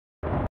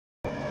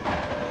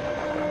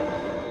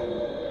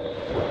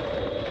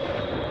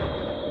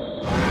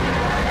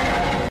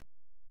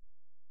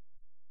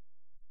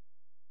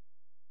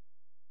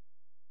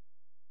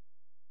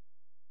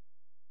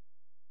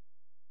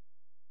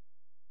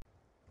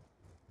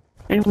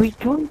And we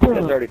joined That's the...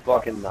 already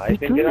fucking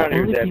knife. And get out of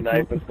here with that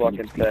knife and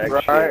fucking tag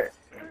Right. shit.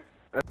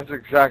 That's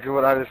exactly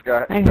what I just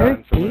got I done.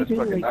 heard Someone just David,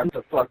 fucking like, knocked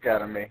the fuck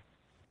out of me.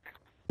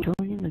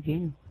 joining the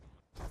game.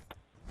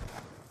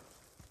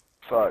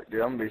 Fuck,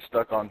 dude, I'm gonna be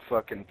stuck on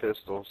fucking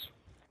pistols.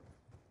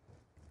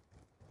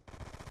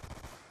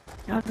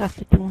 I got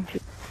 51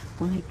 shit.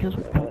 When he kills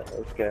with them.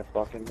 This guy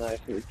fucking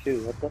knife me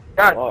too. What the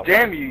God fuck?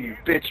 damn you, you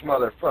bitch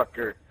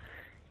motherfucker.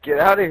 Get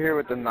out of here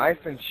with the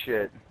knife and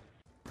shit.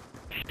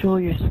 Show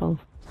yourself.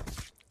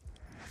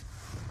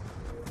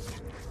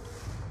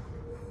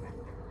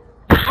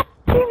 God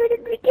damn it,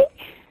 Enrique!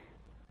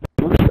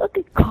 You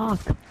fucking cock.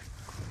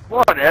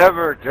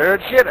 Whatever,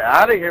 dude. Get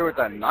out of here with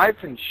the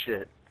knife and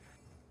shit.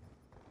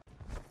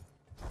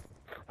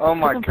 Oh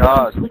my I'm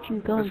god. fucking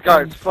switching guns, This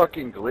guy's man.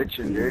 fucking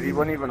glitching, dude. He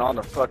wasn't even on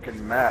the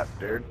fucking map,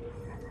 dude.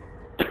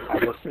 I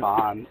just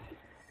spawned.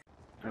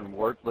 And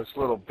worthless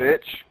little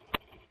bitch.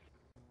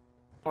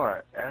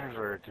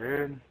 Whatever,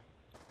 dude.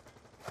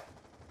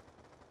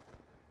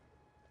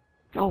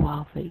 Oh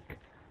wow, fake.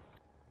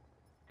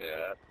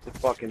 Yeah, the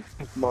fucking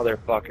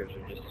motherfuckers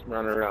are just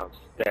running around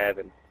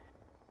stabbing.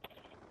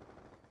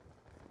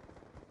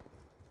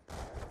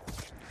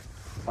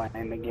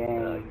 Playing the You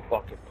game.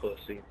 fucking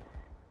pussy.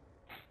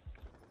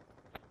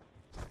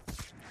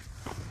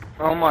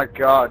 Oh my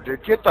god,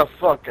 dude. Get the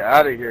fuck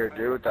out of here,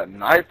 dude, with that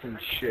knife and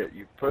shit,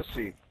 you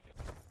pussy.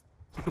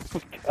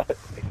 God,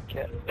 I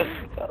can't.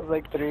 That was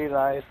like 3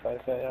 lives I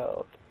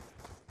failed.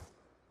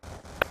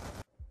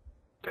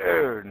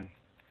 Dude.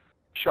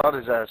 Shot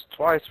his ass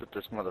twice with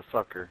this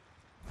motherfucker.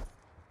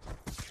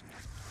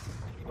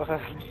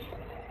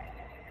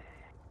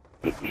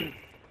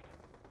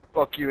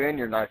 Fuck you and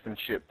your knife and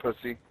shit,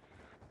 pussy.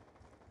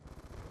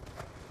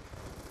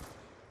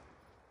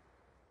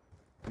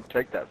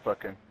 Take that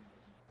fucking.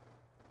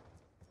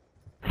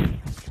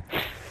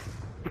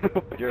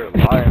 You're a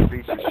lying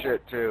piece of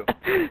shit, too.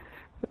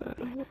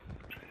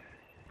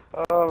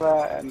 Oh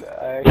man,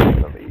 I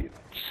actually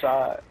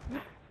shot.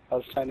 I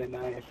was trying to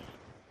knife.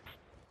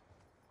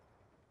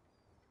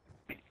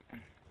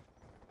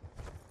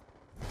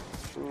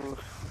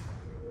 Oof.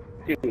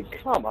 Dude,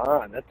 come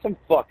on. That's some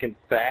fucking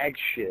fag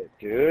shit,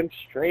 dude.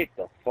 Straight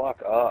the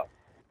fuck up.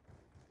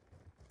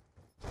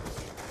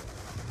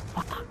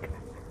 Fuck.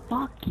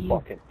 Fuck you.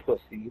 Fucking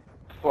pussy.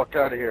 Fuck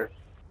out of here.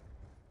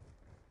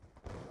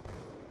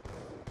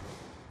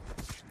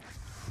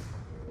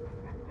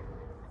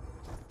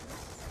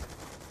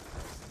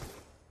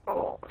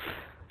 Oh.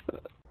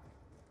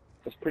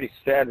 It's pretty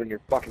sad when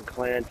your fucking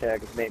clan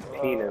tag is named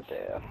Penis.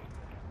 Damn.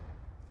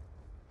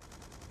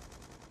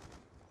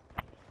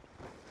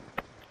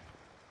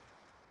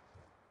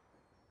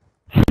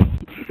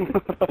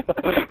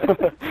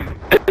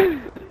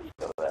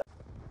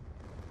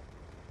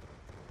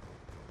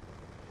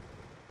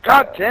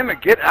 God damn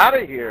it, get out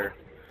of here.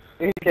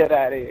 Get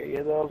out of here.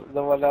 You're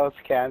the one that was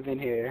camping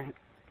here.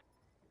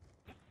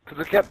 Cause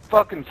I kept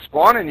fucking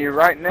spawning you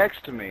right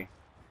next to me.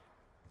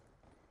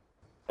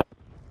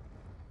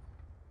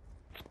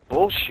 It's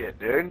bullshit,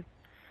 dude.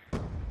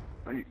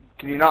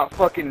 Can you not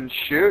fucking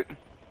shoot?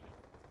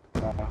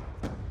 No.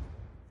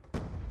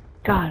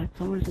 God,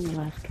 someone's in the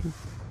last kill.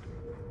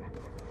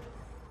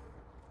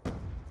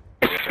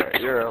 Yeah,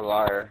 you're a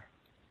liar.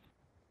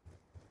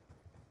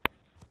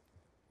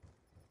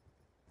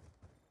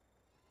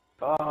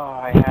 Oh,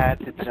 I had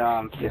to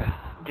jump.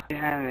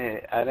 Damn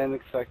it. I didn't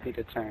expect you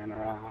to turn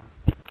around.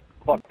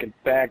 Fucking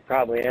bag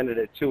probably ended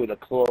it too with a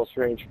close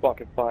range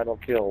fucking final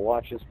kill.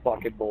 Watch this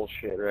fucking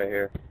bullshit right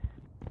here.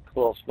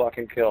 Close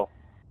fucking kill.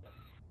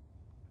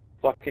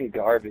 Fucking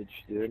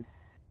garbage, dude.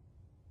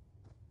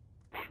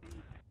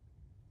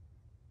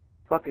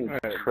 Fucking Hey,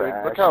 dude,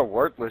 trash. look how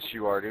worthless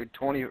you are, dude.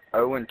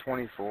 0 and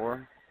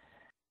 24.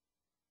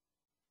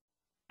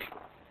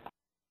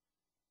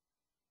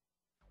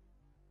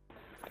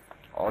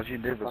 All you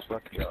did was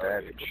fucking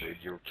stab it, dude.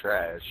 You were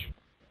trash.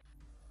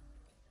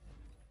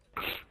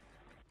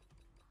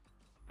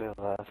 They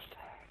left.